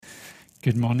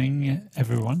Good morning,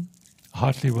 everyone.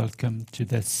 Heartily welcome to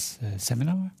this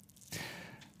seminar.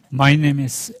 My name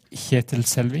is Kjetil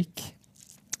Selvik.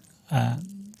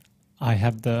 I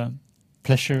have the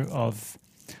pleasure of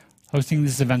hosting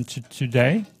this event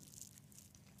today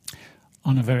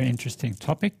on a very interesting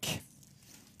topic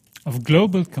of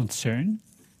global concern,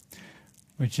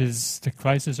 which is the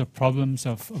crisis or problems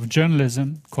of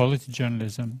journalism, quality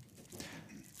journalism,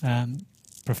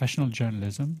 professional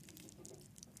journalism,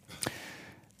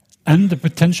 and the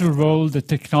potential role that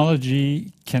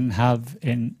technology can have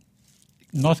in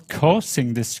not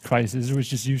causing this crisis,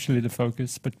 which is usually the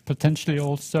focus, but potentially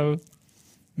also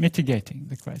mitigating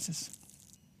the crisis.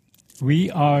 We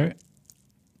have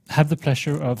the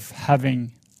pleasure of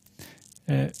having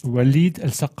Walid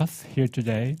El-Saqaf here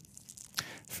today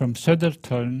from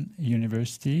Södertörn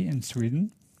University in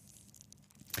Sweden.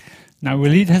 Now,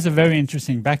 Walid has a very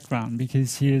interesting background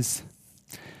because he's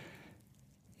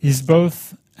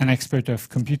both an expert of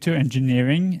computer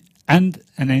engineering and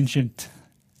an ancient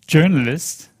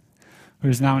journalist who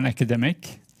is now an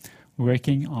academic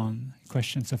working on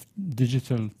questions of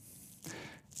digital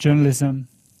journalism.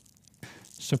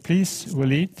 So please,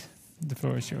 Walid, the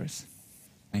floor is yours.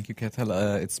 Thank you,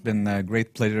 Kjetil. It's been a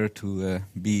great pleasure to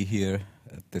be here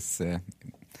at this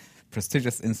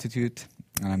prestigious institute.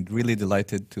 And I'm really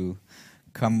delighted to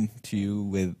come to you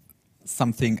with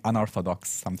something unorthodox,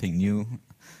 something new.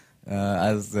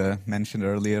 As mentioned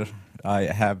earlier, I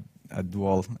have a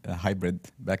dual hybrid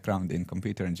background in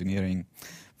computer engineering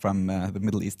from the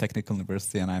Middle East Technical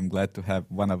University, and I'm glad to have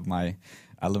one of my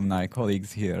alumni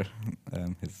colleagues here,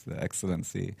 His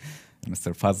Excellency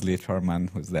Mr. Fazli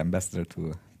Çorman, who's the ambassador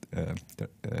to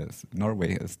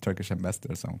Norway, as Turkish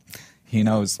ambassador. So he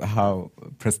knows how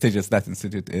prestigious that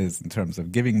institute is in terms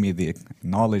of giving me the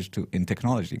knowledge in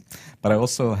technology. But I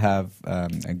also have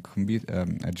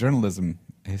a journalism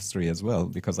history as well,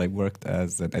 because I worked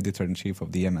as an editor-in-chief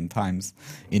of the Yemen Times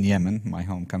in Yemen, my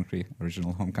home country,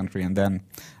 original home country, and then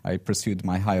I pursued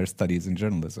my higher studies in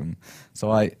journalism.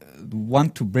 So I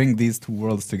want to bring these two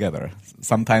worlds together.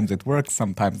 Sometimes it works,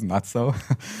 sometimes not so.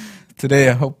 Today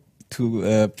I hope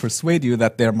to persuade you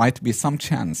that there might be some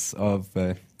chance of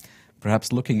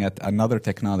perhaps looking at another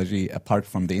technology apart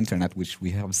from the internet, which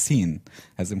we have seen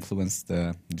has influenced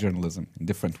journalism in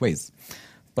different ways.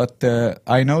 But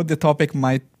I know the topic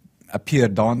might appear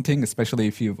daunting, especially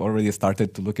if you've already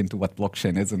started to look into what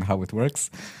blockchain is and how it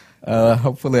works.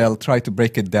 Hopefully I'll try to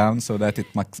break it down so that it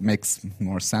makes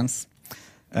more sense.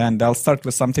 And I'll start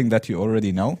with something that you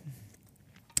already know.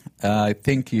 I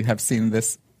think you have seen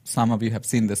this, some of you have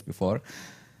seen this before.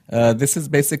 This is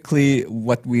basically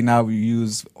what we now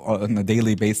use on a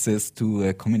daily basis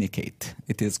to communicate.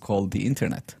 It is called the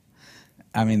internet.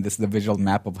 I mean, this is the visual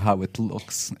map of how it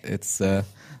looks. It's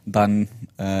done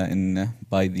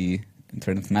by the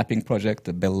Internet Mapping Project,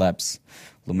 the Bell Labs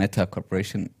Lumeta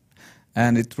Corporation.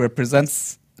 And it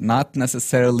represents not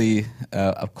necessarily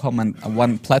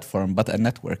one platform, but a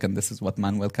network. And this is what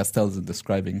Manuel Castells is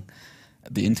describing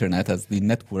the internet as: the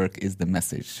network is the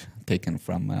message, taken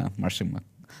from Marshall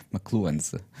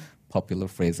McLuhan's popular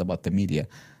phrase about the media.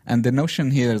 And the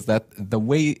notion here is that the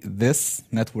way this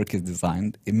network is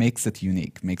designed, it makes it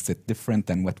unique, makes it different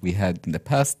than what we had in the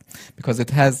past, because it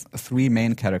has three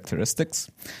main characteristics.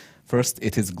 First,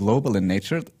 it is global in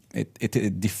nature.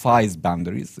 It defies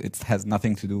boundaries. It has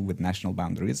nothing to do with national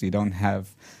boundaries. You don't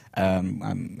have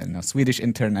a Swedish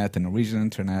internet, a Norwegian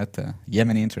internet, a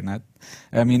Yemeni internet.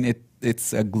 I mean,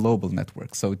 it's a global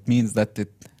network. So it means that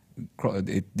it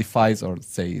defies, or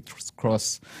say, it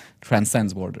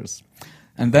transcends borders.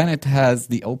 And then it has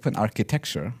the open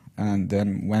architecture. And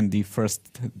then when the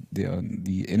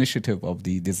initiative of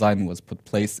the design was put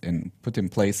in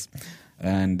place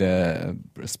and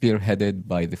spearheaded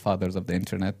by the fathers of the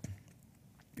internet,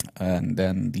 and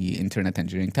then the Internet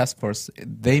Engineering Task Force,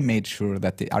 they made sure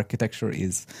that the architecture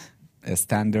is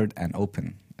standard and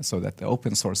open, so that the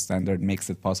open source standard makes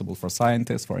it possible for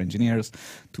scientists, for engineers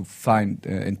to find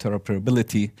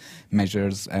interoperability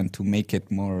measures and to make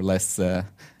it more or less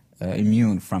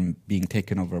immune from being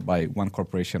taken over by one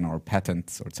corporation or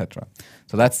patents, or etc.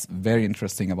 So that's very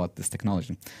interesting about this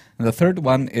technology. And the third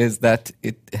one is that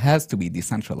it has to be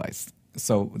decentralized.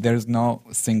 So there's no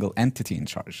single entity in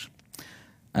charge.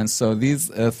 And so these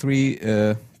three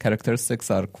characteristics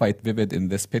are quite vivid in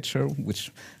this picture,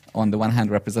 which on the one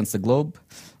hand represents the globe,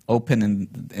 open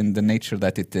in the nature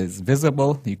that it is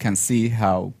visible. You can see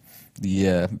how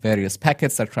the various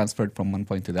packets are transferred from one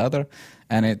point to the other,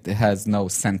 and it has no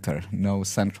center, no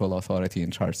central authority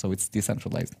in charge, so it's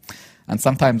decentralized. And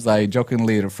sometimes I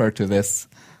jokingly refer to this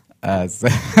as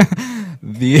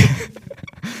the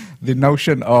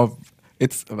notion of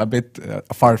it's a bit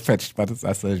far-fetched, but it's,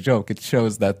 as a joke, it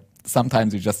shows that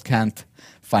sometimes you just can't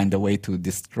find a way to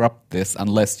disrupt this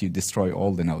unless you destroy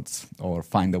all the nodes or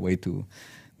find a way to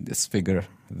disfigure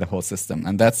the whole system.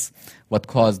 And that's what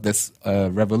caused this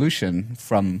revolution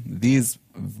from these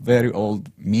very old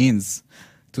means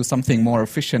to something more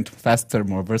efficient, faster,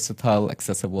 more versatile,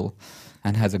 accessible,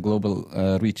 and has a global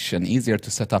reach and easier to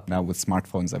set up now with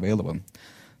smartphones available.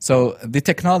 So the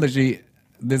technology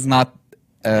is not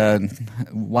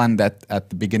one that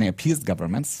at the beginning appeased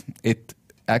governments. It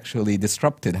actually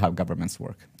disrupted how governments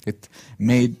work. It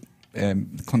made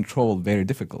control very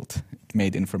difficult. It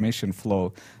made information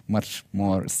flow much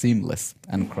more seamless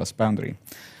and cross-boundary.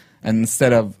 And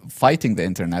instead of fighting the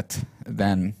internet,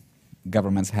 then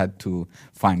governments had to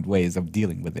find ways of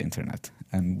dealing with the internet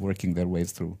and working their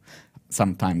ways through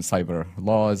sometimes cyber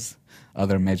laws,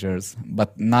 other measures,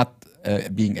 but not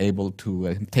being able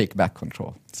to take back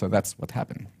control. So that's what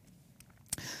happened.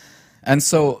 And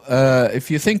so if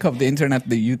you think of the internet,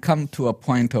 you come to a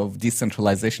point of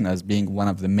decentralization as being one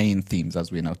of the main themes,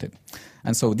 as we noted.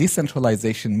 And so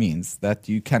decentralization means that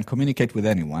you can communicate with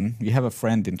anyone. You have a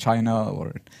friend in China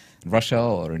or Russia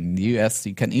or in the US,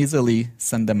 you can easily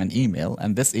send them an email,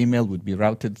 and this email would be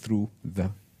routed through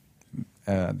the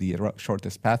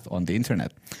shortest path on the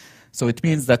internet. So it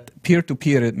means that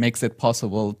peer-to-peer, it makes it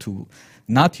possible to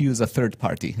not use a third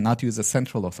party, not use a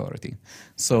central authority.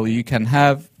 So you can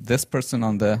have this person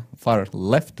on the far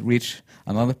left reach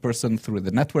another person through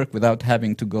the network without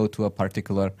having to go to a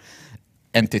particular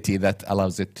entity that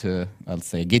allows it to, I'll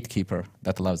say, a gatekeeper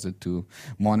that allows it to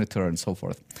monitor and so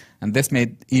forth. And this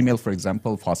made email, for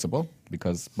example, possible,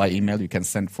 because by email you can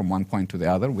send from one point to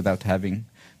the other without having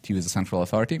to use a central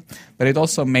authority. But it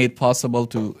also made possible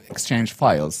to exchange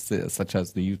files, such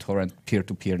as the uTorrent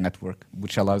peer-to-peer network,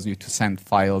 which allows you to send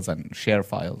files and share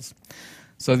files.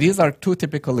 So these are two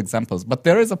typical examples. But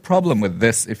there is a problem with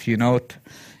this if you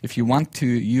want to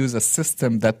use a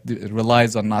system that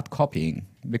relies on not copying,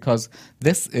 because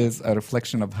this is a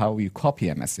reflection of how you copy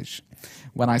a message.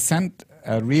 When I send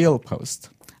a real post,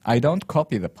 I don't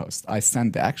copy the post, I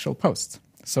send the actual post.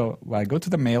 So I go to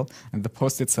the mail, and the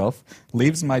post itself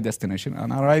leaves my destination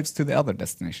and arrives to the other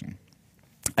destination.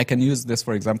 I can use this,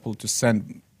 for example, to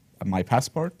send my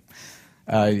passport,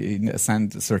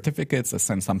 send certificates,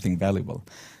 send something valuable.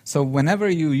 So whenever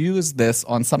you use this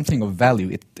on something of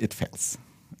value, it fails.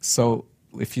 So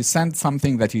if you send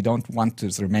something that you don't want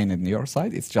to remain in your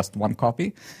side, it's just one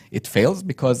copy, it fails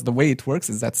because the way it works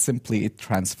is that simply it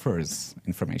transfers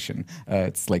information.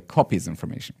 It's like copies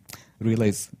information,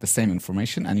 relays the same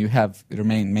information, and you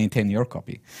maintain your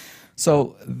copy.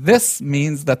 So this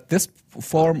means that this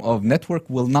form of network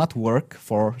will not work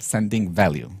for sending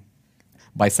value.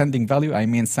 By sending value, I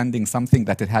mean sending something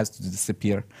that it has to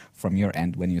disappear from your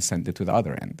end when you send it to the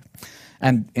other end.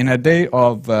 And in a day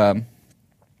of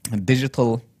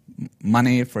digital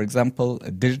money, for example,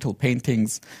 digital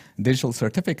paintings, digital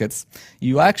certificates,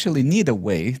 you actually need a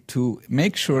way to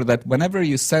make sure that whenever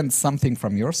you send something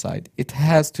from your side, it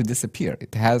has to disappear.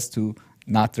 It has to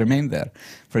not remain there.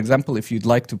 For example, if you'd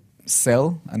like to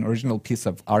sell an original piece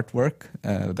of artwork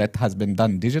that has been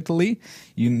done digitally,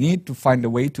 you need to find a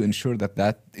way to ensure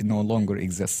that it no longer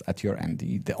exists at your end.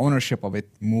 The ownership of it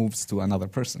moves to another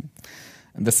person.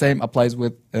 And the same applies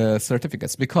with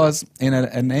certificates, because in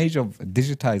an age of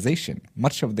digitization,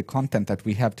 much of the content that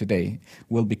we have today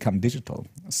will become digital.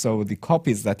 So the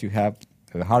copies that you have,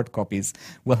 the hard copies,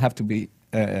 will have to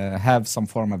have some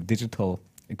form of digital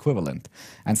equivalent.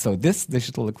 And so this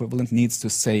digital equivalent needs to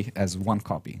stay as one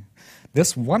copy.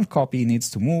 This one copy needs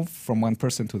to move from one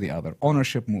person to the other.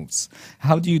 Ownership moves.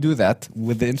 How do you do that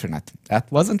with the internet? That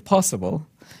wasn't possible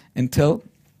until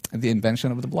the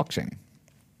invention of the blockchain.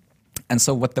 And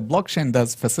so what the blockchain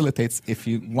does, facilitates, if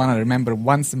you want to remember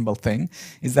one simple thing,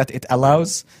 is that it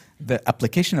allows the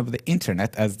application of the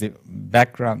internet as the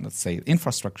background, let's say,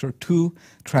 infrastructure, to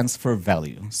transfer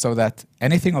value, so that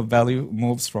anything of value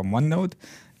moves from one node,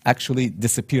 actually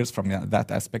disappears from that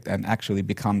aspect, and actually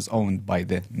becomes owned by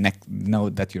the next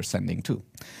node that you're sending to.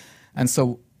 And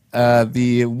so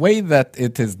the way that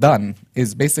it is done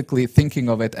is basically thinking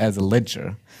of it as a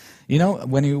ledger. You know,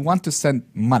 when you want to send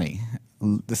money,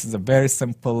 this is a very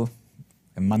simple,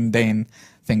 mundane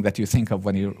thing that you think of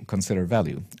when you consider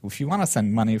value. If you want to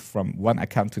send money from one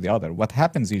account to the other, what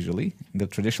happens usually, in the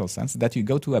traditional sense, is that you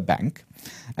go to a bank,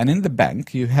 and in the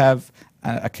bank you have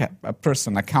a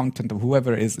person, accountant, or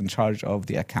whoever is in charge of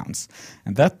the accounts.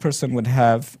 And that person would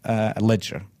have a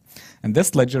ledger. And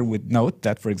this ledger would note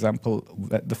that, for example,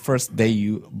 the first day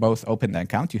you both opened an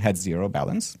account, you had zero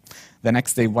balance. The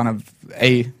next day,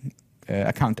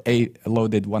 account A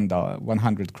loaded $100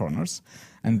 kroners,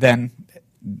 and then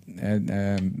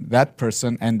that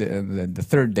person, and the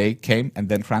third day came and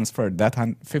then transferred that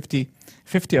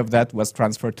 50 of that was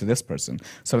transferred to this person.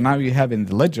 So now you have in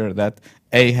the ledger that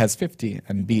A has 50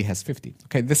 and B has 50.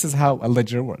 Okay, this is how a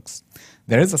ledger works.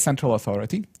 There is a central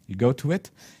authority. You go to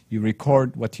it, you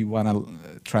record what you want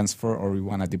to transfer or you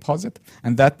want to deposit,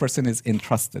 and that person is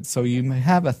entrusted. So you may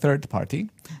have a third party.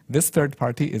 This third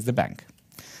party is the bank.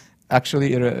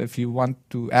 Actually, if you want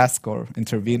to ask or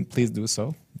intervene, please do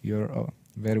so. You're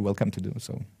very welcome to do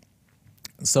so.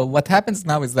 So what happens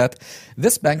now is that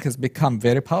this bank has become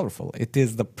very powerful. It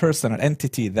is the person or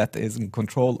entity that is in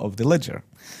control of the ledger.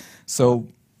 So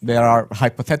there are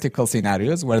hypothetical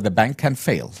scenarios where the bank can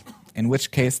fail, in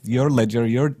which case your ledger,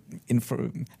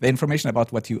 the information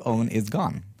about what you own is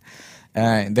gone.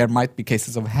 There might be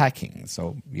cases of hacking.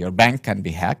 So your bank can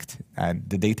be hacked and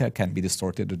the data can be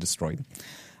distorted or destroyed.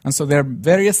 And so there are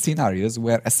various scenarios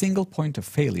where a single point of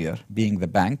failure, being the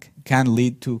bank, can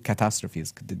lead to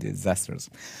catastrophes,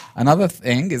 disasters. Another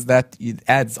thing is that it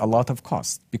adds a lot of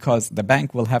cost because the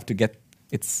bank will have to get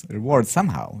its reward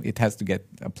somehow. It has to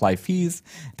apply fees.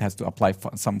 It has to apply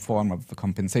some form of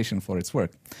compensation for its work.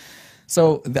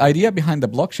 So the idea behind the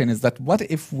blockchain is that what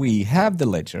if we have the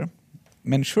ledger,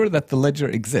 ensure that the ledger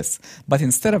exists, but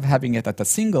instead of having it at a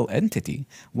single entity,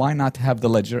 why not have the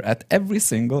ledger at every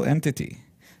single entity?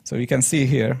 So you can see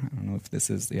here, I don't know if this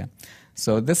is, yeah.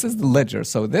 So this is the ledger.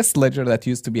 So this ledger that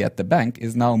used to be at the bank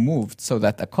is now moved so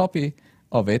that a copy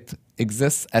of it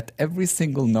exists at every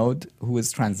single node who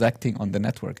is transacting on the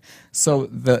network. So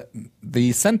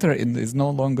the center is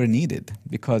no longer needed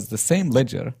because the same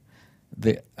ledger,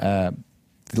 the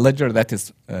ledger that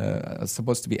is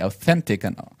supposed to be authentic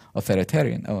and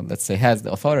authoritarian, or let's say has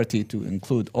the authority to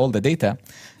include all the data,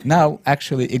 now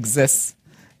actually exists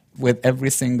with every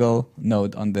single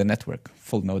node on the network,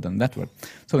 full node on the network.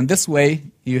 So in this way,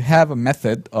 you have a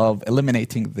method of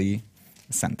eliminating the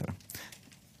center.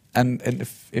 And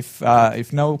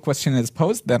if no question is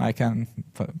posed, then I can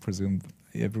presume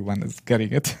everyone is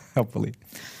getting it, hopefully.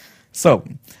 So,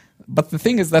 but the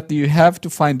thing is that you have to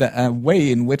find a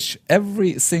way in which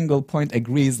every single point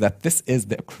agrees that this is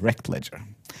the correct ledger.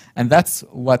 And that's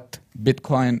what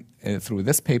Bitcoin, through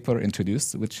this paper,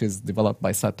 introduced, which is developed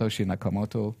by Satoshi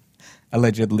Nakamoto,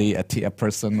 allegedly a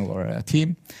person or a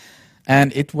team.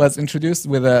 And it was introduced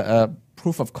with a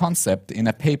proof of concept in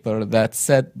a paper that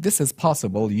said this is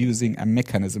possible using a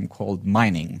mechanism called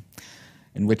mining,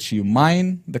 in which you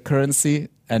mine the currency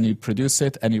and you produce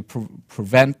it and you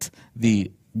prevent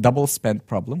the double spend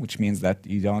problem, which means that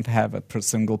you don't have a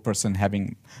single person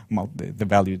having the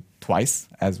value twice,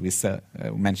 as we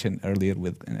mentioned earlier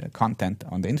with content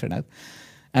on the internet.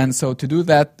 And so to do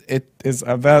that, it is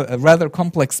a rather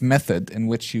complex method in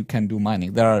which you can do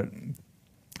mining. There are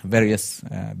various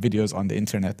videos on the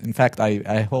internet. In fact,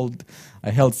 I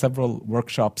held several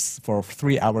workshops for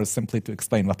 3 hours simply to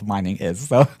explain what mining is.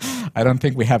 So I don't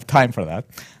think we have time for that.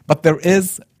 But there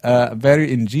is a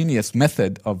very ingenious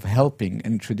method of helping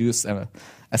introduce a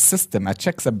system, a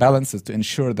checks and balances to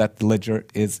ensure that the ledger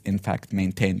is in fact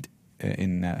maintained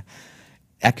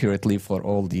accurately for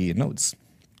all the nodes.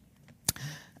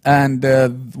 And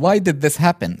why did this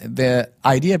happen? The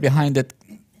idea behind it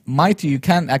you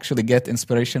can actually get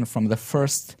inspiration from the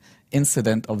first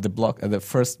incident of the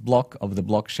first block of the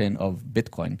blockchain of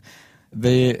Bitcoin.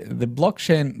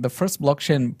 The first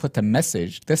blockchain put a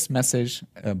message. This message,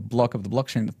 block of the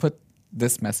blockchain, put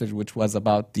this message, which was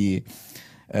about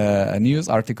a news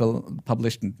article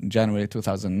published in January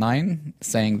 2009,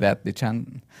 saying that the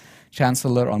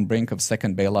chancellor on brink of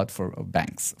second bailout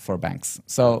for banks.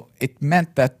 So it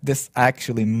meant that this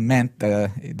actually meant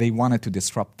they wanted to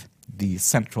disrupt the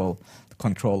central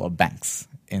control of banks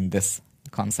in this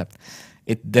concept.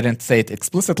 It didn't say it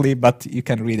explicitly, but you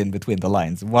can read in between the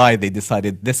lines why they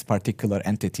decided this particular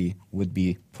entity would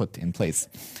be put in place.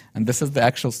 And this is the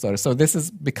actual story. So this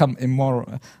has become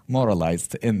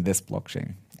immoralized in this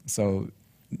blockchain. So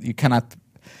you cannot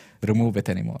remove it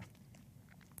anymore.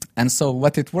 And so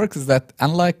what it works is that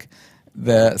unlike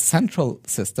the central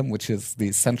system, which is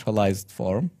the centralized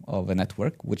form of a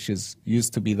network, which is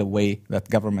used to be the way that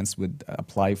governments would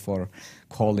apply for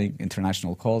calling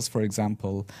international calls, for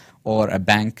example, or a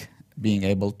bank being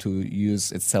able to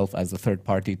use itself as a third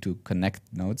party to connect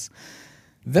nodes.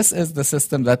 This is the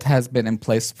system that has been in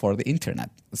place for the internet.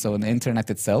 So the internet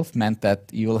itself meant that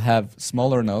you will have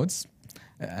smaller nodes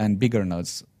and bigger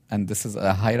nodes. And this is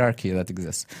a hierarchy that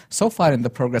exists. So far in the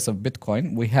progress of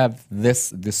Bitcoin, we have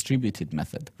this distributed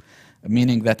method.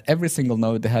 meaning that every single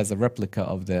node has a replica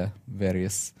of the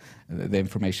various the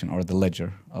information or the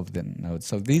ledger of the node.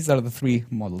 So these are the three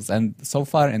models. And so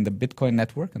far in the Bitcoin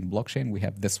network and blockchain, we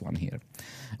have this one here.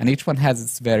 And each one has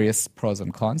its various pros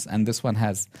and cons, and this one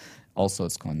has also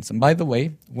its cons. And by the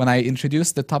way, when I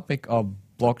introduced the topic of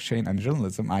blockchain and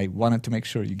journalism, I wanted to make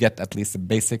sure you get at least a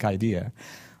basic idea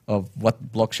of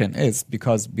what blockchain is,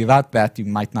 because without that, you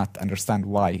might not understand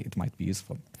why it might be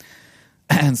useful.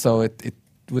 And so it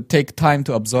would take time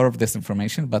to absorb this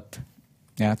information, but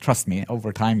yeah, trust me,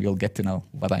 over time you'll get to know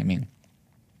what I mean.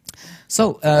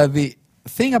 So the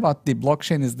thing about the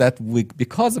blockchain is that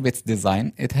because of its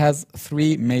design, it has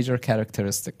three major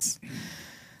characteristics.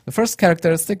 The first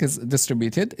characteristic is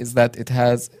distributed, is that it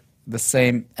has the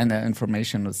same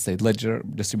information, let's say ledger,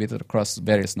 distributed across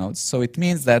various nodes. So it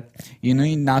means that you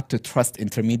need not to trust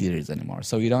intermediaries anymore.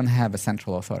 So you don't have a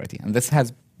central authority. And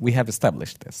we have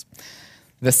established this.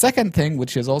 The second thing,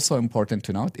 which is also important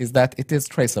to note, is that it is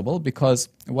traceable, because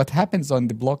what happens on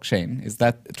the blockchain is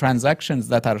that transactions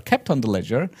that are kept on the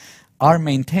ledger are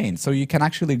maintained. So you can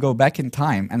actually go back in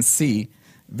time and see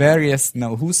various,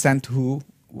 who sent who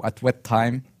at what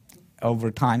time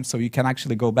over time. So you can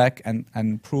actually go back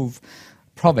and prove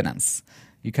provenance.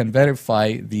 You can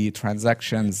verify the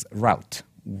transaction's route,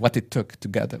 what it took to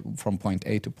get from point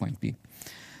A to point B.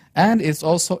 And it's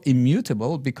also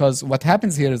immutable, because what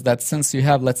happens here is that since you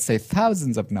have, let's say,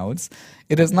 thousands of nodes,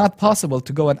 it is not possible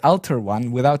to go and alter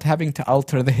one without having to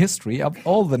alter the history of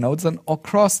all the nodes and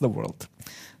across the world.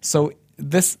 So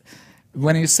this,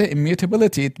 when you say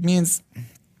immutability, it means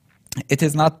it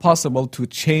is not possible to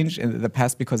change in the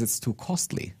past because it's too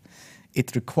costly.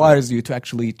 It requires you to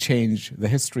actually change the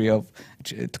history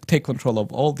to take control of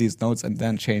all these nodes and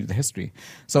then change the history.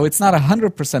 So it's not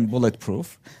 100%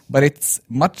 bulletproof, but it's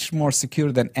much more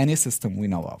secure than any system we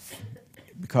know of,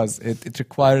 because it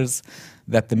requires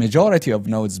that the majority of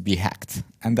nodes be hacked.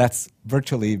 And that's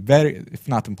virtually very, if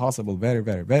not impossible, very,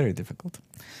 very, very difficult.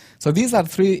 So these are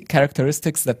three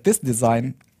characteristics that this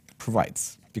design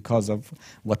provides because of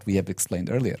what we have explained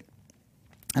earlier.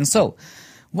 And so,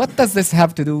 what does this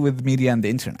have to do with media and the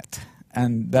internet?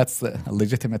 And that's a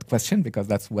legitimate question, because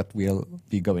that's what we'll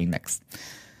be going next.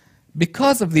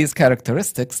 Because of these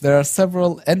characteristics, there are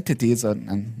several entities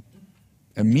and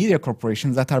media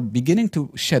corporations that are beginning to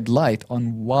shed light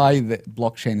on why the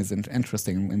blockchain is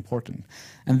interesting and important.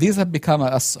 And these have become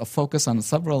a focus on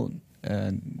several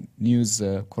news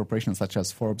corporations such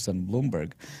as Forbes and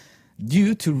Bloomberg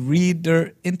due to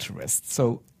reader interest.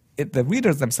 So the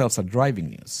readers themselves are driving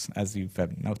news, as you've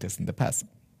noticed in the past.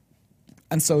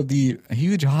 And so the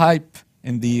huge hype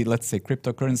in the, let's say,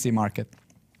 cryptocurrency market,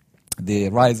 the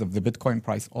rise of the Bitcoin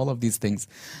price, all of these things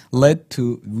led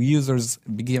to users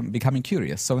becoming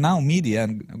curious. So now media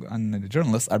and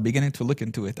journalists are beginning to look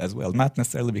into it as well, not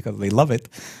necessarily because they love it,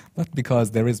 but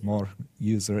because there is more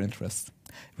user interest,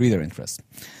 reader interest.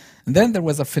 And then there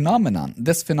was a phenomenon.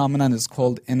 This phenomenon is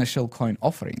called initial coin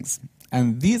offerings.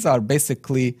 And these are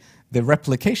basically the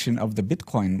replication of the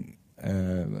Bitcoin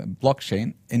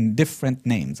blockchain in different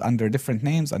names, under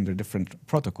different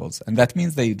protocols. And that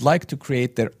means they'd like to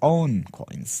create their own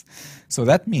coins. So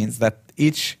that means that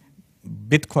each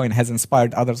Bitcoin has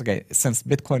inspired others. Okay, since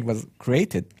Bitcoin was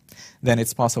created, then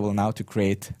it's possible now to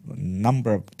create a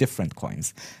number of different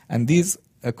coins. And these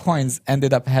coins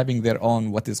ended up having their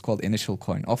own what is called initial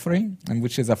coin offering, and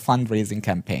which is a fundraising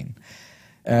campaign.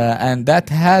 And that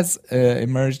has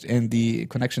emerged in the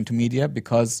connection to media,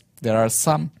 because there are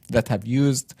some that have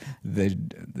used the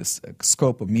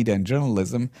scope of media and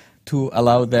journalism to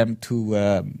allow them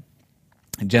to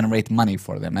generate money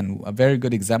for them. And a very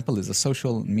good example is a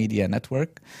social media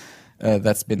network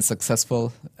that's been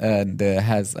successful and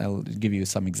I'll give you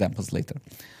some examples later.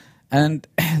 And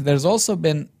there's also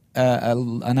been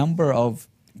a number of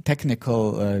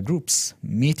technical groups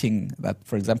meeting that,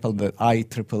 for example, the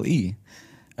IEEE,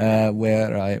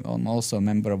 where I am also a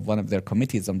member of one of their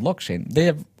committees on blockchain. They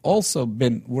have also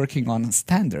been working on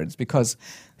standards, because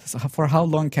for how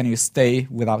long can you stay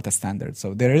without a standard?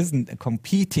 So there isn't a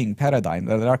competing paradigm.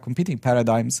 There are competing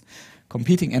paradigms,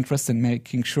 competing interests in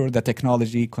making sure that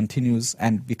technology continues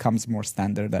and becomes more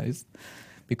standardized,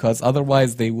 because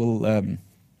otherwise they will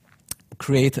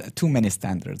create too many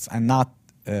standards, and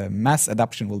mass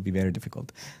adoption will be very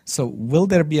difficult. So will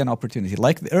there be an opportunity,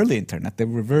 like the early internet? There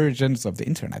were versions of the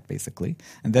internet, basically,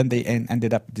 and then they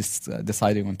ended up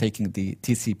deciding on taking the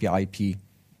TCP/IP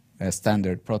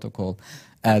standard protocol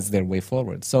as their way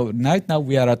forward. So right now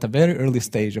we are at a very early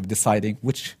stage of deciding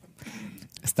which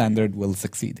standard will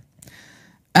succeed.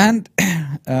 And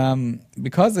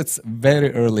because it's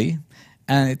very early,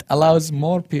 and it allows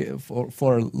more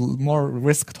for more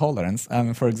risk tolerance.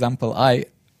 For example,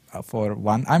 for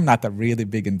one, I'm not a really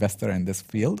big investor in this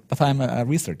field, but I'm a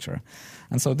researcher.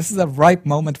 And so this is a ripe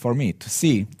moment for me to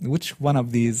see which one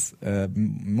of these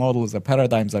models or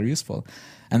paradigms are useful.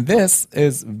 And this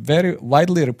is very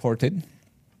widely reported,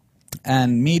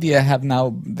 and media have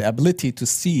now the ability to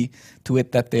see to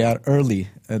it that they are early,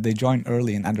 they join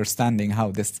early in understanding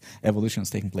how this evolution is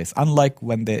taking place. Unlike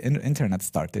when the internet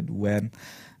started, when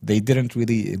they didn't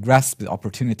really grasp the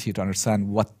opportunity to understand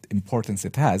what importance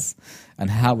it has and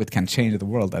how it can change the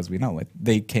world as we know it.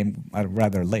 They came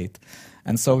rather late.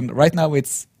 And so right now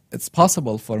it's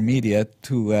possible for media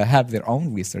to have their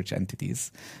own research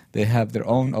entities. They have their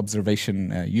own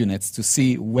observation units to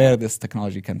see where this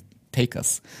technology can take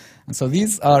us. And so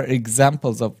these are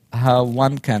examples of how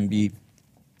one can be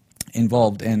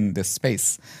involved in this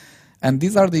space. And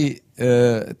these are the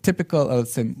typical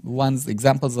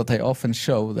examples that I often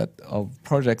show of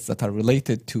projects that are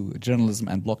related to journalism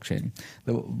and blockchain.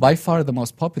 By far the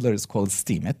most popular is called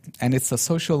Steemit, and it's a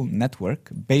social network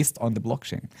based on the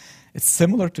blockchain. It's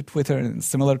similar to Twitter and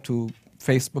similar to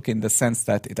Facebook in the sense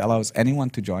that it allows anyone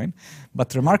to join,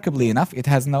 but remarkably enough, it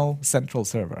has no central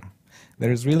server.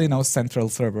 There is really no central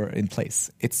server in place.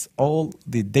 It's all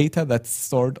the data that's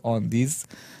stored on these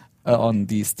on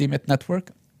the Steemit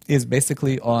network is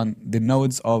basically on the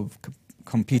nodes of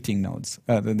competing nodes,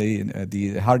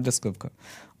 the hard disk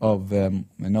of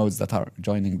nodes that are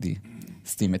joining the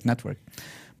Steemit network.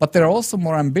 But there are also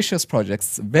more ambitious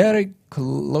projects very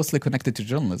closely connected to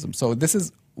journalism. So this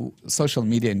is social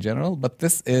media in general, but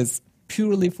this is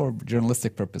purely for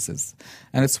journalistic purposes.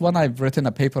 And it's one I've written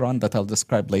a paper on that I'll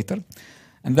describe later.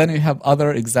 And then you have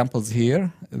other examples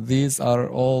here. These are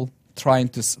all trying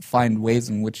to find ways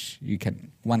in which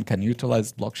one can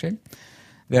utilize blockchain.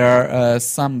 There are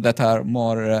some that are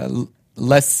more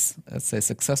less, let's say,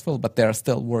 successful, but they are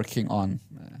still working on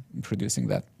producing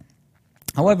that.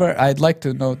 However, I'd like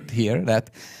to note here that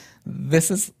this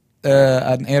is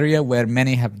an area where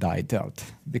many have died out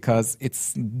because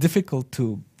it's difficult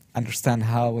to understand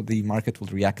how the market will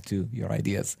react to your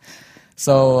ideas.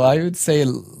 So I would say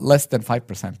less than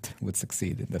 5% would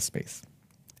succeed in this space,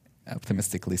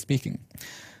 optimistically speaking.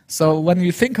 So when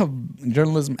you think of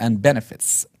journalism and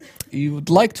benefits, you would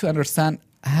like to understand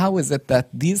how is it that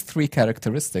these three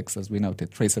characteristics, as we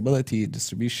noted, traceability,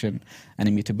 distribution, and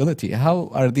immutability, how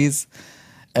are these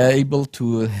able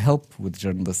to help with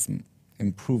journalism,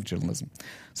 improve journalism?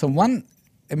 So one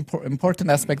important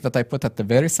aspect that I put at the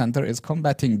very center is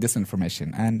combating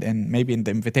disinformation. And maybe in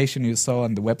the invitation you saw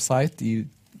on the website, you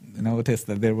noticed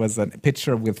that there was a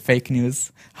picture with fake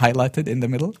news highlighted in the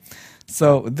middle.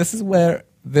 So this is where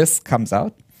this comes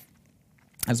out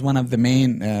as one of the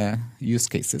main use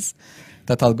cases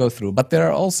that I'll go through. But there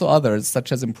are also others,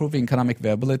 such as improving economic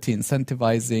viability,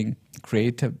 incentivizing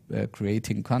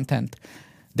creating content,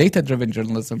 data-driven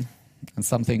journalism, and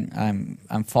something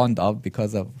I'm fond of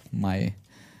because of my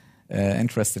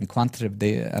interest in quantitative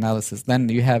data analysis. Then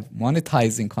you have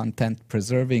monetizing content,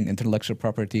 preserving intellectual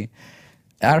property,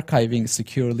 archiving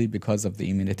securely because of the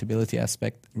immutability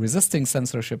aspect, resisting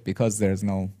censorship because there's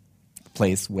no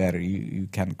place where you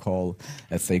can call,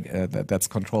 let's say, that's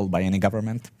controlled by any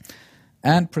government,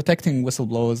 and protecting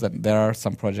whistleblowers, and there are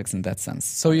some projects in that sense.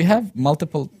 So you have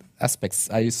multiple aspects.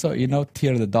 You note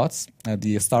here the dots,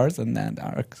 the stars and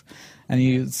arcs, and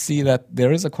you see that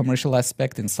there is a commercial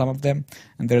aspect in some of them,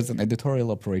 and there's an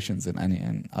editorial operations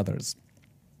in others.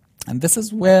 And this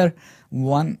is where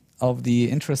one of the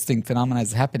interesting phenomena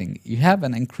is happening. You have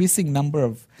an increasing number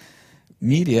of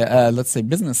media, let's say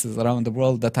businesses around the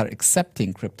world that are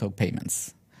accepting crypto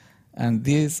payments. And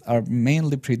these are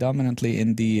mainly predominantly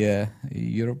in the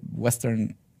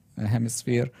Western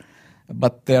hemisphere,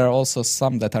 but there are also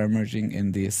some that are emerging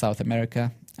in the South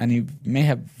America. And you may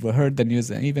have heard the news,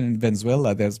 even in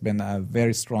Venezuela, there's been a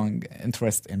very strong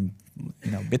interest in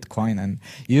Bitcoin and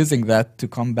using that to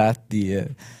combat the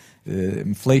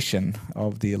inflation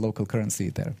of the local currency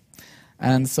there.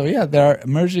 And so, there are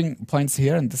emerging points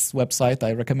here, and this website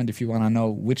I recommend if you want to know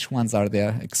which ones are they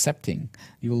accepting.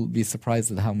 You will be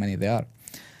surprised at how many there are.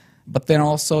 But then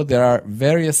also there are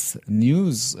various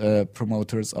news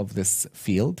promoters of this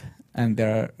field, and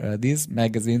there are these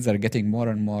magazines are getting more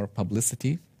and more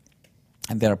publicity,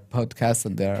 and there are podcasts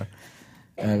and there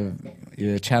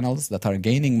are channels that are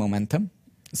gaining momentum.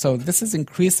 So this is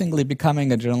increasingly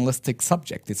becoming a journalistic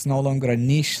subject. It's no longer a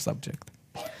niche subject.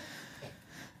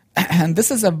 And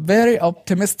this is a very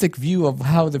optimistic view of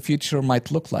how the future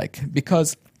might look like,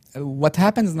 because what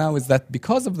happens now is that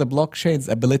because of the blockchain's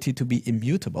ability to be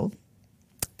immutable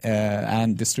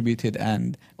and distributed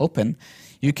and open,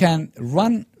 you can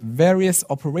run various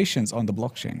operations on the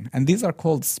blockchain, and these are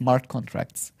called smart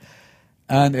contracts.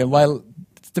 And while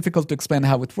it's difficult to explain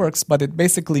how it works, but it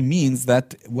basically means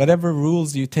that whatever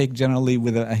rules you take generally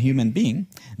with a human being,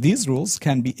 these rules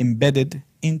can be embedded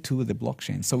into the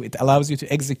blockchain. So it allows you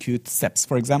to execute steps.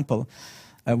 For example,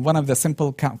 one of the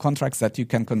simple contracts that you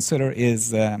can consider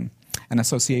is an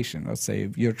association. Let's say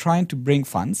you're trying to bring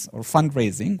funds or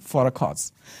fundraising for a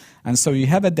cause. And so you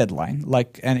have a deadline,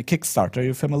 like a Kickstarter.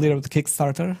 You're familiar with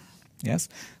Kickstarter? Yes?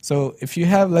 So if you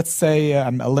have, let's say, a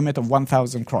limit of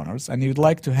 1,000 kroners, and you'd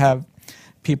like to have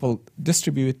people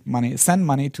distribute money, send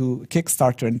money to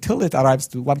Kickstarter until it arrives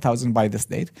to 1,000 by this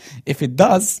date. If it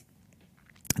does,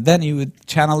 then you would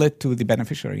channel it to the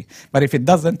beneficiary. But if it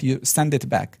doesn't, you send it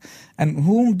back. And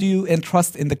whom do you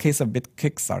entrust in the case of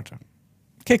Kickstarter?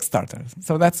 Kickstarter.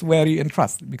 So that's where you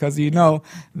entrust, because you know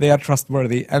they are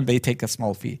trustworthy and they take a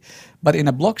small fee. But in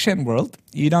a blockchain world,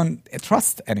 you don't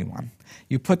trust anyone.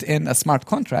 You put in a smart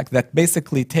contract that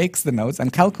basically takes the nodes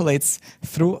and calculates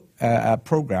through a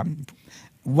program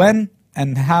when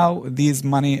and how these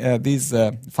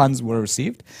funds were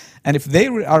received. And if they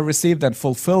are received and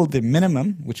fulfill the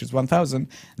minimum, which is 1,000,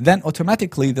 then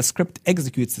automatically the script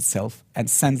executes itself and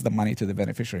sends the money to the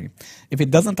beneficiary. If it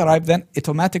doesn't arrive, then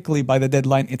automatically by the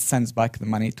deadline, it sends back the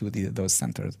money to those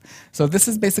centers. So this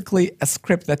is basically a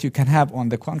script that you can have on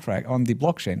the contract, on the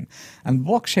blockchain. And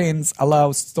blockchains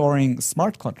allow storing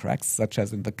smart contracts, such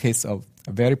as in the case of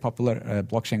a very popular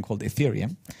blockchain called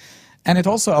Ethereum. And it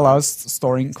also allows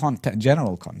storing content,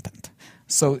 general content.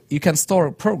 So you can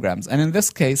store programs. And in this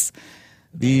case,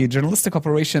 the journalistic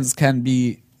operations can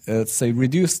be, say,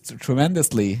 reduced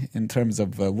tremendously in terms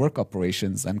of work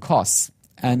operations and costs.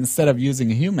 And instead of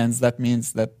using humans, that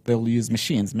means that they'll use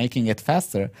machines, making it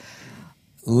faster.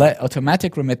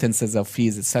 Automatic remittances of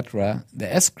fees, etc.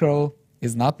 The escrow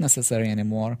is not necessary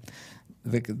anymore.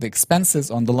 The expenses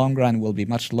on the long run will be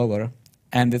much lower.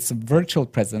 And it's a virtual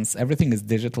presence. Everything is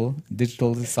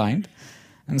digitally signed.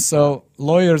 And so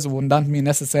lawyers would not be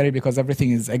necessary because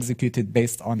everything is executed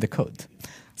based on the code.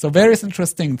 So various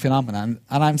interesting phenomena.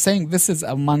 And I'm saying this is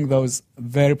among those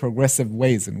very progressive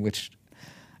ways in which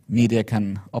media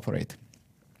can operate.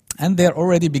 And they're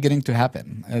already beginning to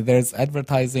happen. There's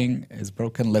advertising is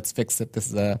broken, let's fix it. This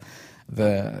is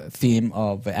the theme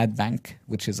of AdBank,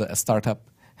 which is a startup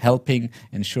helping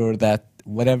ensure that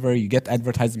whatever you get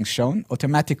advertising shown,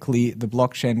 automatically the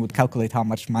blockchain would calculate how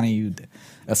much money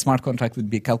a smart contract would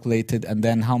be calculated, and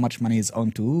then how much money is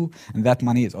owed to who, and that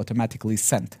money is automatically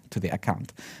sent to the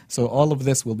account. So all of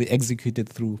this will be executed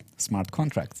through smart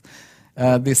contracts.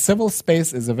 The civil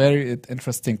space is a very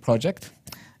interesting project,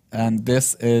 and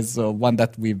this is one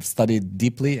that we've studied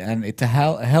deeply, and it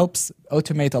helps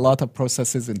automate a lot of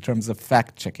processes in terms of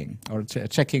fact-checking, or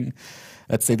checking,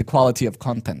 let's say, the quality of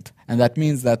content. And that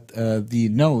means that the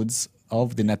nodes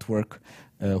of the network,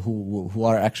 who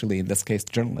are actually, in this case,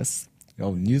 journalists,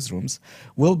 newsrooms,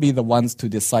 will be the ones to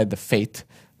decide the fate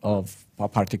of a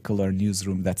particular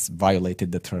newsroom that's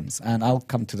violated the terms. And I'll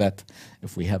come to that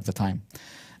if we have the time.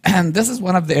 And this is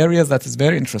one of the areas that is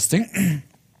very interesting.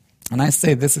 And I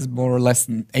say this is more or less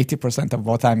 80% of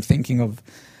what I'm thinking of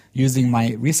using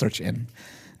my research in.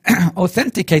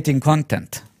 Authenticating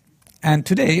content. And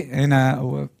today, in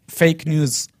a fake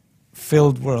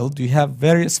news-filled world, you have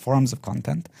various forms of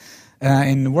content.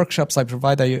 In workshops I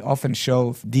provide, I often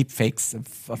show deep fakes,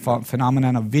 a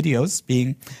phenomenon of videos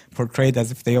being portrayed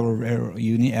as if they were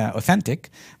authentic,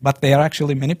 but they are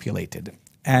actually manipulated.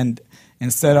 And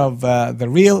instead of the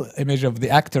real image of the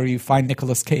actor, you find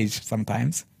Nicolas Cage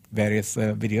sometimes, various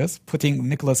videos, putting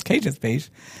Nicolas Cage's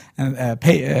face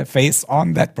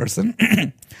on that person.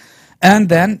 And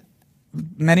then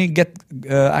many get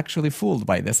actually fooled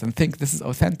by this and think this is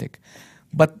authentic.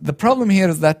 But the problem here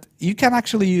is that you can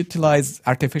actually utilize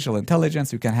artificial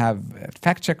intelligence. You can have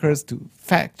fact checkers to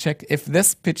fact check if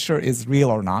this picture is real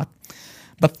or not.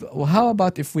 But how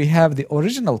about if we have the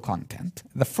original content,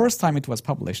 the first time it was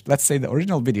published, let's say the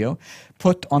original video,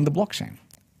 put on the blockchain?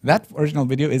 That original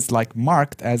video is like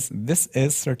marked as this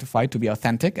is certified to be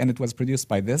authentic, and it was produced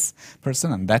by this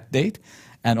person on that date,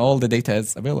 and all the data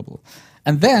is available.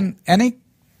 And then any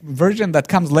version that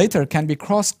comes later can be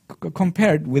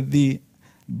cross-compared with the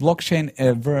blockchain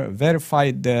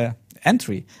verified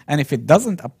entry. And if it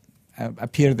doesn't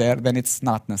appear there, then it's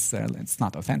not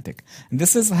authentic. And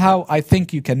this is how I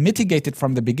think you can mitigate it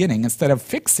from the beginning. Instead of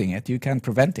fixing it, you can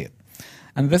prevent it.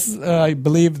 And this is, I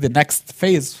believe, the next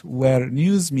phase where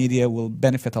news media will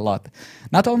benefit a lot.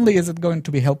 Not only is it going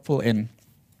to be helpful in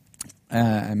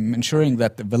ensuring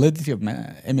that the validity of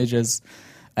images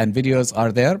and videos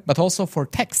are there, but also for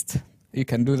text. You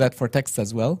can do that for text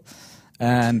as well.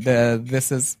 And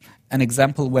this is an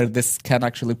example where this can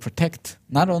actually protect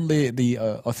not only the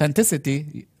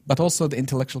authenticity, but also the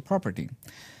intellectual property.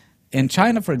 In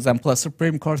China, for example, a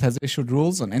Supreme Court has issued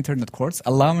rules on internet courts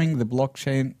allowing the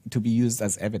blockchain to be used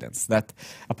as evidence that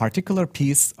a particular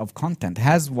piece of content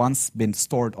has once been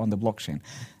stored on the blockchain.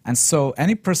 And so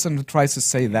any person who tries to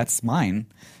say that's mine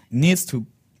needs to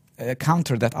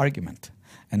counter that argument.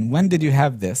 And when did you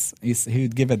have this? He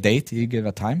would give a date, he would give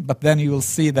a time, but then you will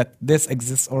see that this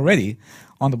exists already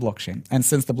on the blockchain. And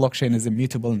since the blockchain is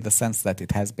immutable in the sense that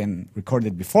it has been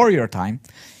recorded before your time,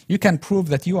 you can prove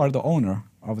that you are the owner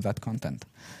of that content.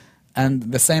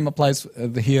 And the same applies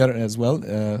here as well.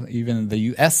 Even in the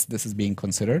US, this is being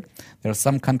considered. There are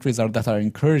some countries that are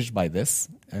encouraged by this,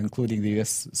 including the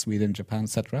US, Sweden, Japan,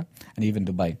 etc., and even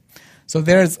Dubai. So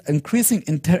there's increasing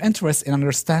interest in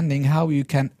understanding how you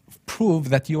can prove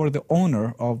that you're the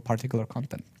owner of particular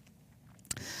content.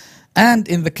 And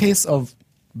in the case of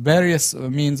various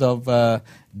means of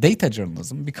data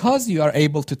journalism, because you are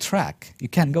able to track, you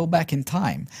can go back in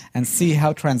time and see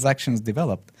how transactions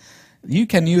developed. You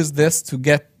can use this to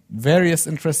get various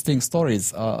interesting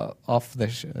stories off the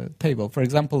table. For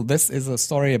example, this is a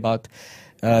story about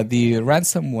the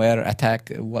ransomware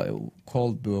attack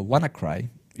called WannaCry.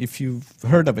 If you've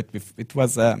heard of it, it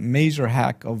was a major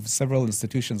hack of several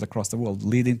institutions across the world,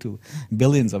 leading to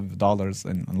billions of dollars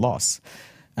in loss.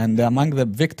 And among the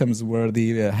victims were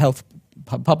the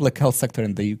public health sector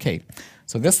in the UK.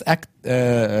 So this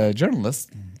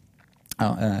journalist,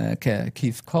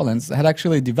 Keith Collins, had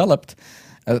actually developed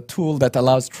a tool that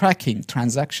allows tracking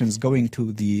transactions going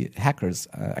to the hacker's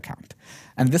account.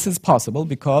 And this is possible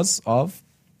because of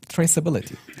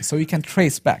traceability. So you can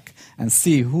trace back and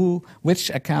see which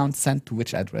account sent to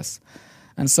which address.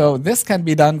 And so this can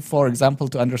be done, for example,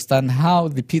 to understand how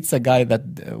the pizza guy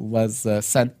that was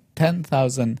sent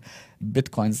 10,000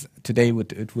 bitcoins today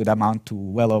it would amount to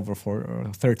well over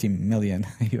 30 million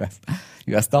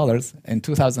US dollars in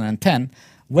 2010.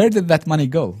 Where did that money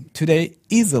go? Today,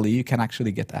 easily you can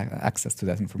actually get access to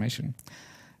that information.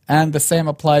 And the same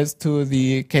applies to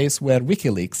the case where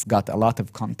WikiLeaks got a lot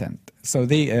of content. So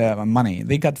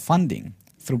they got funding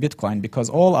through Bitcoin because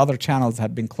all other channels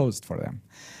had been closed for them.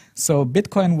 So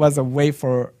Bitcoin was a way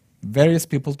for various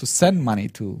people to send money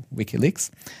to WikiLeaks,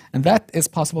 and that is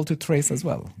possible to trace as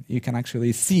well. You can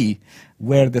actually see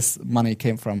where this money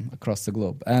came from across the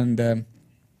globe. And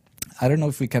I don't know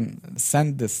if we can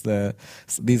send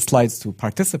these slides to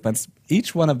participants.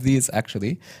 Each one of these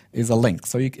actually is a link.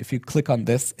 So if you click on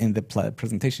this in the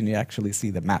presentation, you actually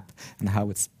see the map and how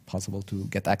it's possible to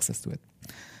get access to it.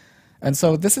 And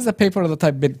so this is a paper that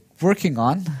I've been working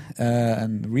on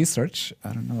and research.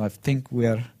 I don't know, I think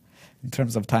we're, in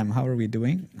terms of time, how are we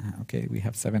doing? Okay, we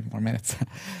have 7 more minutes.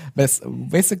 But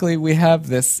basically, we have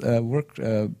this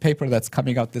paper that's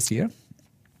coming out this year.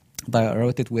 I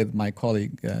wrote it with my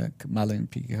colleague, Malin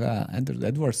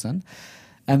Edwardson.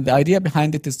 And the idea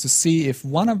behind it is to see if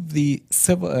one of the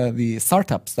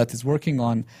startups that is working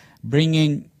on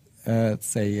bringing,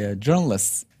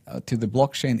 journalists to the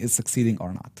blockchain is succeeding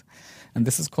or not. And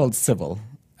this is called Civil.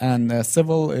 And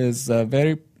Civil is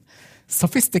very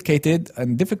sophisticated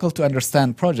and difficult to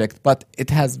understand project, but it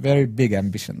has very big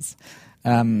ambitions.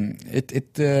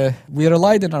 We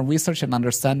relied on our research and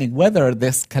understanding whether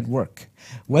this can work,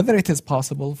 whether it is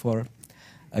possible for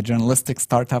a journalistic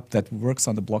startup that works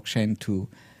on the blockchain to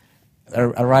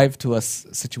arrive to a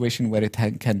situation where it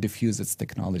can diffuse its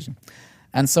technology.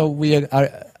 And so we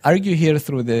argue here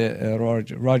through the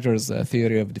Rogers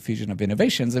theory of diffusion of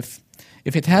innovations,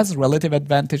 if it has relative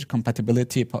advantage,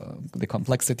 compatibility, the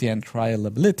complexity and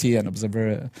trialability and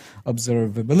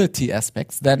observability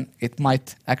aspects, then it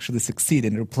might actually succeed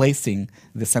in replacing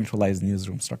the centralized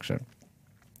newsroom structure.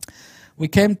 We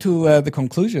came to the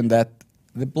conclusion that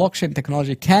the blockchain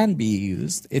technology can be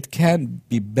used. It can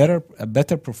be a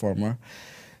better performer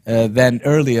than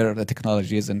earlier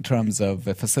technologies in terms of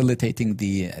facilitating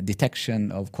the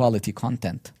detection of quality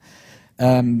content.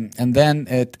 And then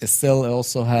it still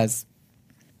also has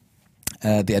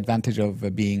the advantage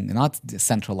of being not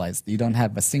decentralized. You don't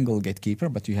have a single gatekeeper,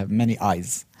 but you have many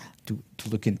eyes to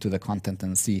look into the content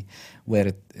and see where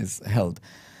it is held.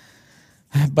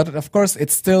 But of course,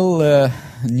 it's still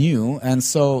new, and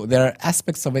so there are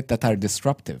aspects of it that are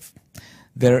disruptive.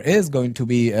 There is going to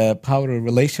be a power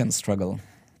relation struggle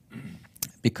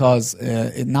because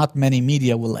not many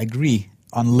media will agree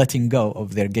on letting go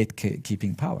of their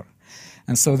gatekeeping power.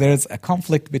 And so there's a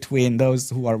conflict between those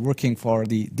who are working for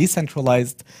the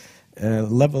decentralized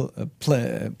level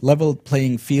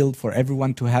playing field for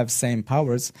everyone to have same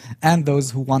powers and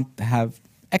those who want to have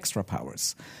extra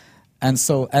powers. And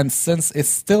since it's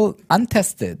still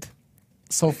untested,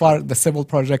 so far the Civil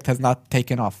project has not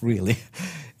taken off really.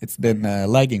 It's been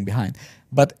lagging behind.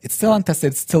 But it's still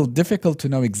untested. It's still difficult to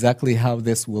know exactly how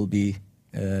this will be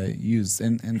used.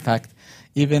 In fact,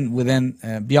 even within,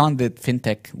 beyond the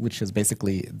fintech, which is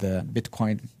basically the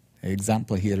Bitcoin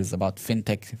example here is about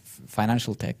fintech,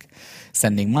 financial tech,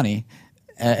 sending money,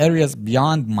 areas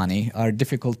beyond money are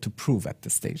difficult to prove at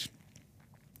this stage.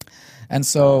 And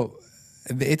so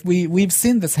we've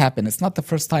seen this happen. It's not the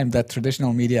first time that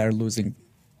traditional media are losing,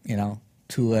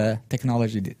 to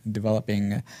technology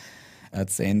developing,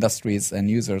 let's say, industries and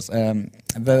users.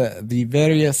 The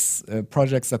various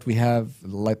projects that we have,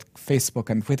 like Facebook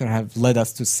and Twitter, have led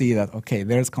us to see that, okay,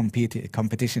 there's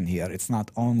competition here. It's not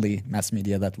only mass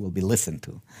media that will be listened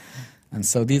to. And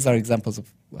so these are examples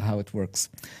of how it works.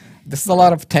 This is a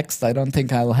lot of text. I don't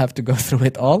think I'll have to go through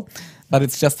it all, but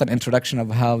it's just an introduction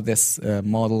of how this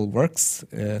model works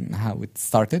and how it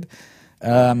started.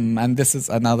 And this is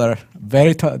another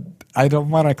I don't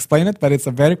want to explain it, but it's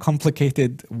a very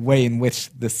complicated way in which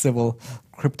the civil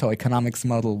crypto economics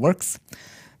model works.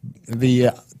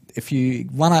 If you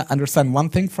want to understand one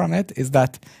thing from it, is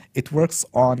that it works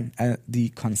on the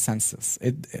consensus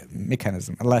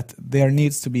mechanism. There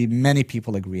needs to be many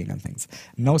people agreeing on things.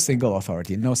 No single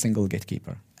authority, no single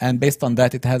gatekeeper. And based on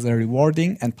that, it has a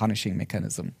rewarding and punishing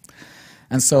mechanism.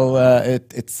 And so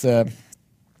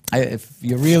if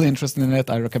you're really interested in it,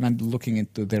 I recommend looking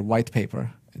into their white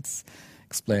paper. It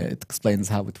explains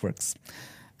how it works.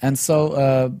 And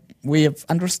so we have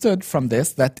understood from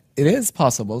this that it is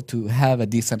possible to have a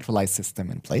decentralized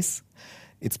system in place.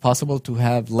 It's possible to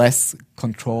have less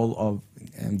control of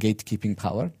gatekeeping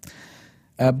power.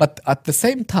 But at the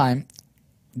same time,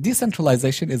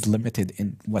 decentralization is limited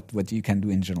in what you can do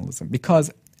in journalism,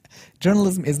 because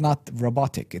journalism is not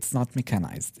robotic, it's not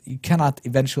mechanized. You cannot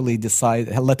eventually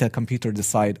let a computer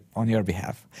decide on your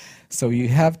behalf. So you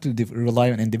have to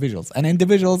rely on individuals. And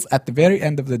individuals, at the very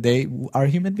end of the day, are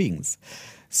human beings.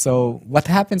 So what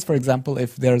happens, for example,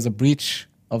 if there's a breach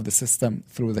of the system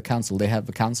through the council? They have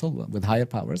a council with higher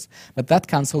powers, but that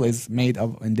council is made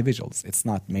of individuals. It's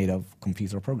not made of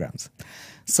computer programs.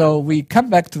 So we come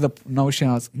back to the notion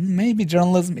of maybe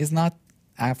journalism is not,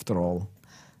 after all,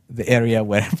 the area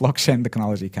where blockchain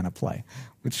technology can apply,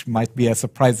 which might be a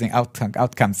surprising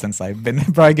outcome since I've been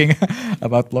bragging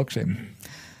about blockchain.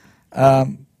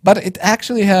 But it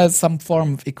actually has some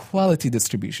form of equality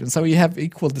distribution. So you have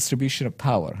equal distribution of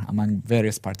power among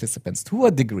various participants to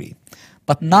a degree,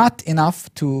 but not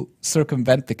enough to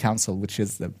circumvent the council, which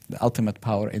is the ultimate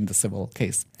power in the civil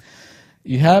case.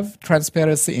 You have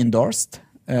transparency endorsed,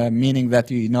 meaning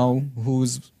that you know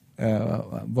who's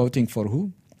voting for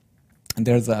who. And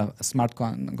there's a smart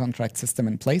contract system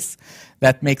in place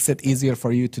that makes it easier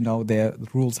for you to know the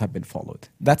rules have been followed.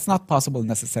 That's not possible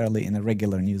necessarily in a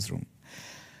regular newsroom.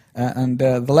 And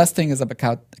the last thing is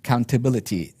about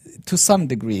accountability. To some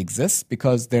degree exists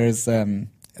because there's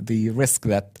the risk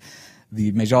that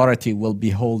the majority will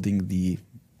be holding the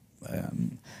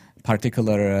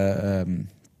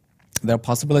the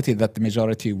possibility that the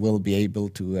majority will be able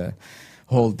to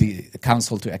hold the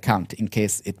council to account in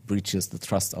case it breaches the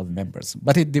trust of members.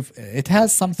 But it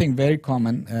has something very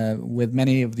common with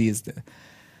many of these,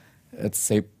 let's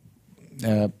say,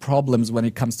 problems when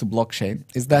it comes to blockchain,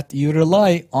 is that you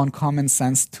rely on common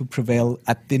sense to prevail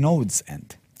at the node's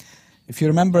end. If you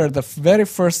remember the very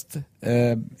first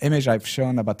image I've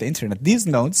shown about the internet, these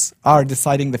nodes are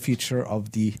deciding the future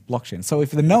of the blockchain. So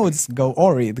if the nodes go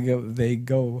awry, they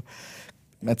go,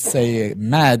 let's say,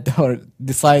 mad or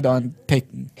decide on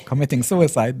committing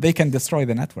suicide, they can destroy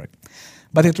the network.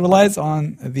 But it relies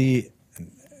on the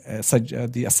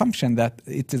assumption that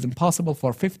it is impossible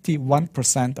for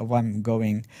 51% of them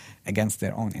going against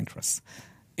their own interests.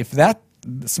 If that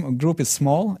group is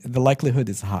small, the likelihood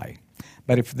is high.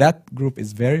 But if that group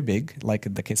is very big, like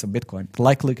in the case of Bitcoin, the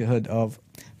likelihood of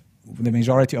the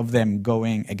majority of them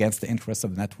going against the interests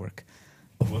of the network.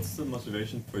 What's the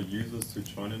motivation for users to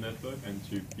join a network and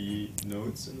to be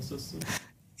nodes in the system?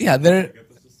 Yeah,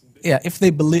 if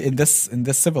they believe in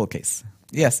this civil case.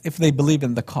 Yes, if they believe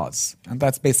in the cause. And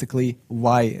that's basically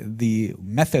why the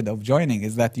method of joining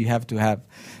is that you have to have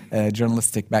a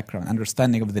journalistic background,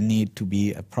 understanding of the need to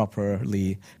be a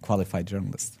properly qualified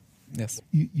journalist. Yes.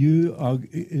 You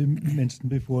mentioned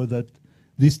before that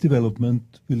this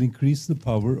development will increase the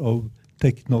power of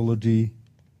technology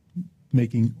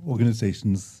making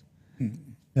organizations.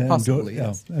 Possibly,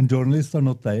 yes. And journalists are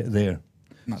not there.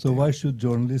 Why should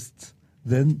journalists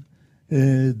then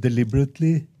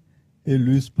deliberately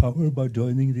lose power by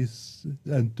joining this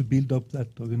and to build up that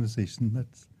organization?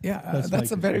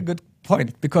 That's a very good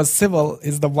point, because civil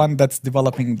is the one that's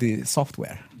developing the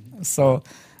software. So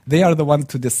they are the ones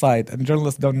to decide, and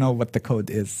journalists don't know what the code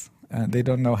is. They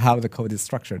don't know how the code is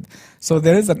structured. So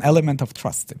there is an element of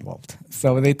trust involved.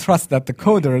 So they trust that the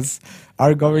coders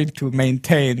are going to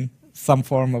maintain some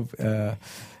form of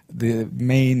the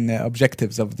main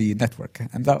objectives of the network.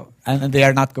 And they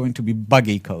are not going to be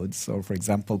buggy codes, or, for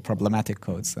example, problematic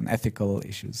codes and ethical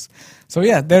issues. So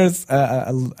yeah, there's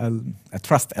a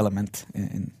trust element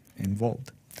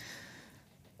involved.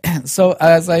 So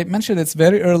as I mentioned, it's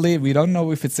very early. We don't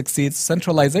know if it succeeds.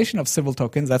 Centralization of Civil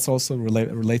tokens, that's also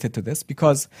related to this,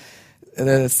 because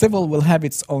Civil will have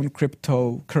its own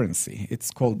cryptocurrency.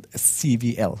 It's called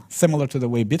CVL. Similar to the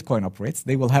way Bitcoin operates,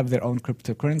 they will have their own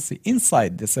cryptocurrency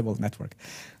inside the Civil network.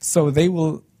 So they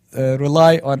will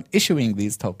rely on issuing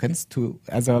these tokens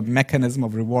as a mechanism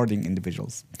of rewarding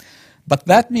individuals. But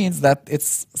that means that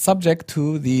it's subject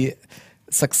to the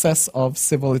success of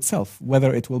Civil itself,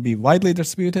 whether it will be widely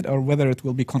distributed or whether it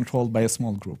will be controlled by a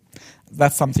small group.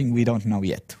 That's something we don't know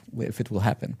yet, if it will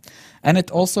happen. And it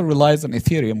also relies on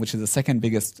Ethereum, which is the second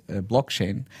biggest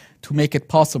blockchain, to make it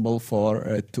possible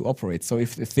for to operate. So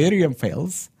if Ethereum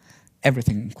fails,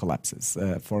 everything collapses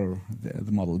for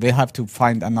the model. They have to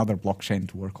find another blockchain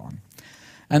to work on.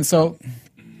 And so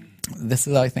this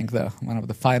is, I think, one of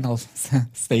the final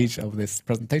stage of this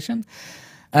presentation.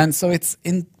 And so it's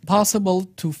impossible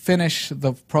to finish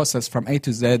the process from A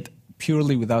to Z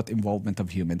purely without involvement of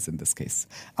humans in this case.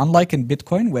 Unlike in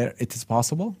Bitcoin, where it is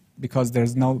possible, because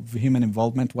there's no human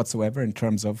involvement whatsoever in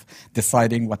terms of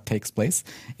deciding what takes place.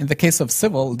 In the case of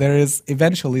Civil, there is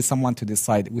eventually someone to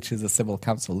decide, which is a Civil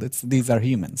Council. These are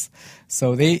humans.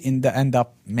 So they end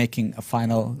up making a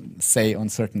final say on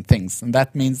certain things. And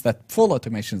that means that full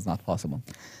automation is not possible.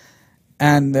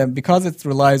 And because it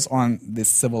relies on this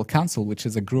Civil Council, which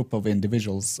is a group of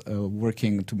individuals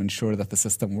working to ensure that the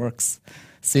system works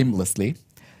seamlessly,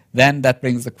 then that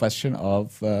brings the question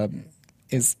of,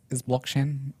 is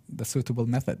blockchain the suitable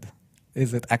method?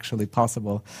 Is it actually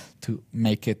possible to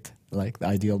make it like the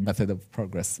ideal method of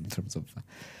progress in terms of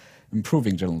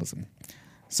improving journalism?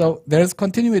 So there's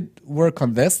continued work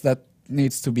on this that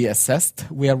needs to be assessed.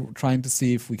 We are trying to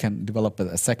see if we can develop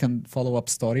a second follow-up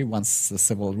story once the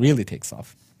Civil really takes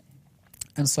off.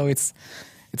 And so it's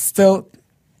still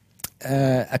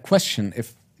a question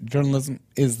if journalism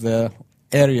is the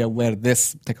area where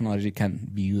this technology can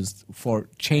be used for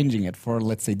changing it, for,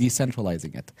 let's say,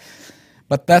 decentralizing it.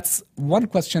 But that's one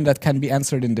question that can be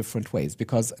answered in different ways,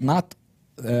 because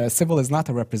Civil is not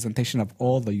a representation of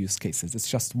all the use cases. It's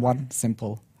just one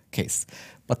simple case.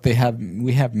 But we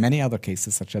have many other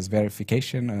cases, such as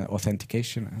verification,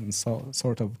 authentication, and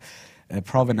sort of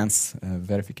provenance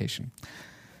verification.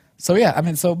 So yeah,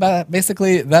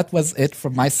 basically that was it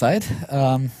from my side.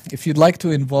 If you'd like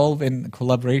to involve in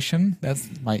collaboration, that's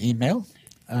my email.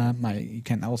 You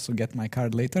can also get my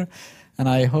card later. And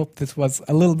I hope this was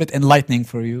a little bit enlightening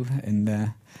for you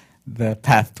in the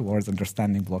path towards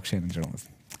understanding blockchain and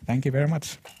journalism. Thank you very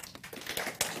much.